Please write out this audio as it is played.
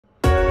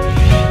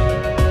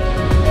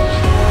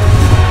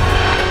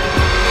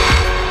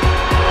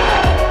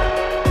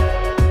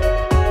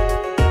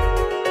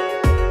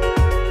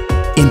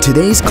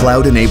today's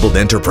cloud-enabled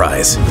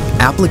enterprise,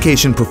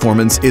 application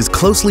performance is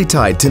closely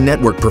tied to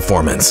network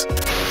performance.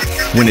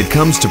 When it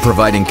comes to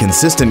providing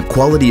consistent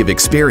quality of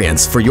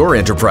experience for your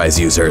enterprise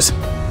users,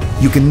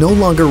 you can no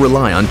longer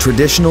rely on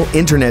traditional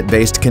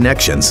internet-based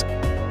connections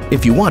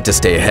if you want to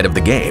stay ahead of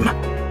the game.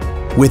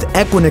 With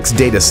Equinix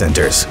data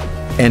centers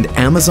and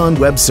Amazon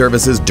Web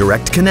Services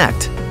Direct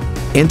Connect,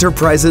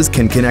 enterprises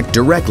can connect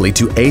directly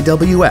to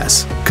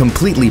AWS,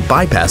 completely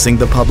bypassing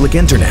the public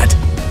internet.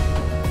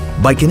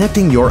 By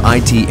connecting your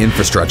IT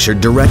infrastructure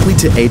directly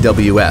to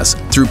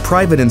AWS through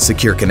private and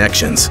secure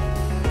connections,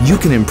 you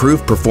can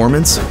improve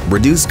performance,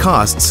 reduce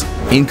costs,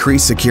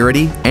 increase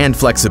security and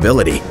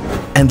flexibility,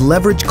 and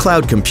leverage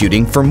cloud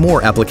computing for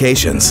more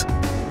applications.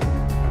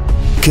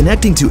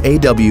 Connecting to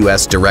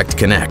AWS Direct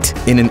Connect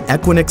in an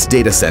Equinix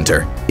data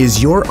center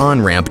is your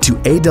on-ramp to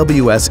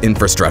AWS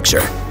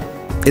infrastructure.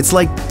 It's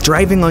like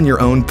driving on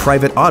your own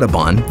private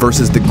Autobahn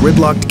versus the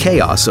gridlocked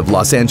chaos of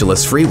Los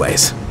Angeles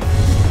freeways.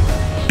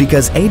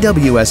 Because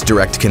AWS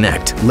Direct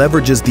Connect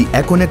leverages the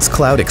Equinix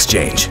Cloud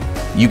Exchange,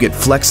 you get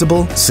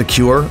flexible,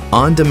 secure,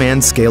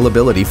 on-demand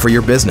scalability for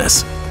your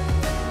business.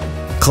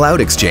 Cloud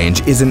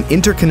Exchange is an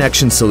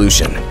interconnection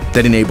solution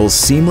that enables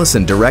seamless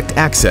and direct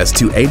access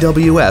to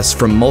AWS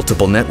from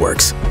multiple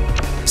networks.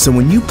 So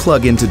when you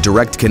plug into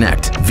Direct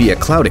Connect via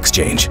Cloud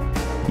Exchange,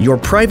 you're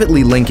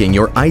privately linking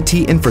your IT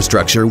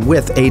infrastructure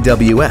with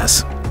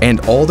AWS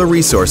and all the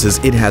resources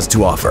it has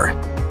to offer.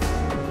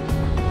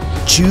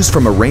 Choose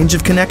from a range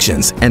of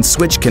connections and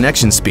switch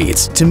connection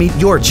speeds to meet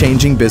your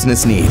changing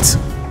business needs.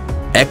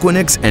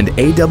 Equinix and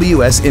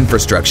AWS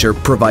infrastructure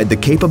provide the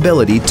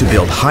capability to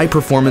build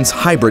high-performance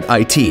hybrid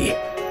IT.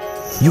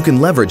 You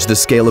can leverage the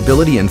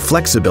scalability and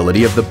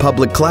flexibility of the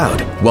public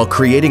cloud while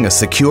creating a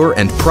secure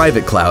and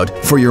private cloud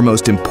for your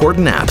most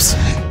important apps.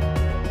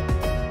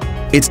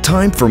 It's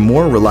time for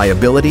more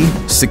reliability,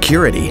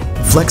 security,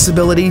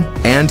 flexibility,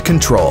 and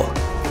control.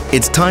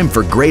 It's time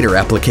for greater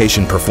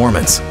application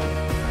performance.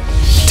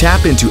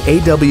 Tap into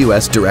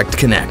AWS Direct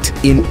Connect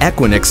in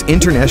Equinix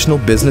International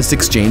Business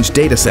Exchange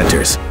data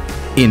centers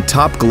in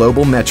top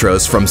global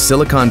metros from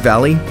Silicon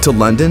Valley to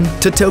London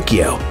to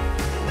Tokyo.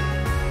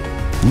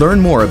 Learn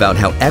more about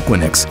how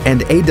Equinix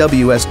and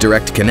AWS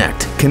Direct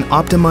Connect can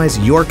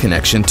optimize your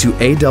connection to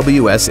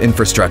AWS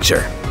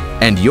infrastructure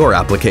and your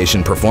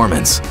application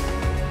performance.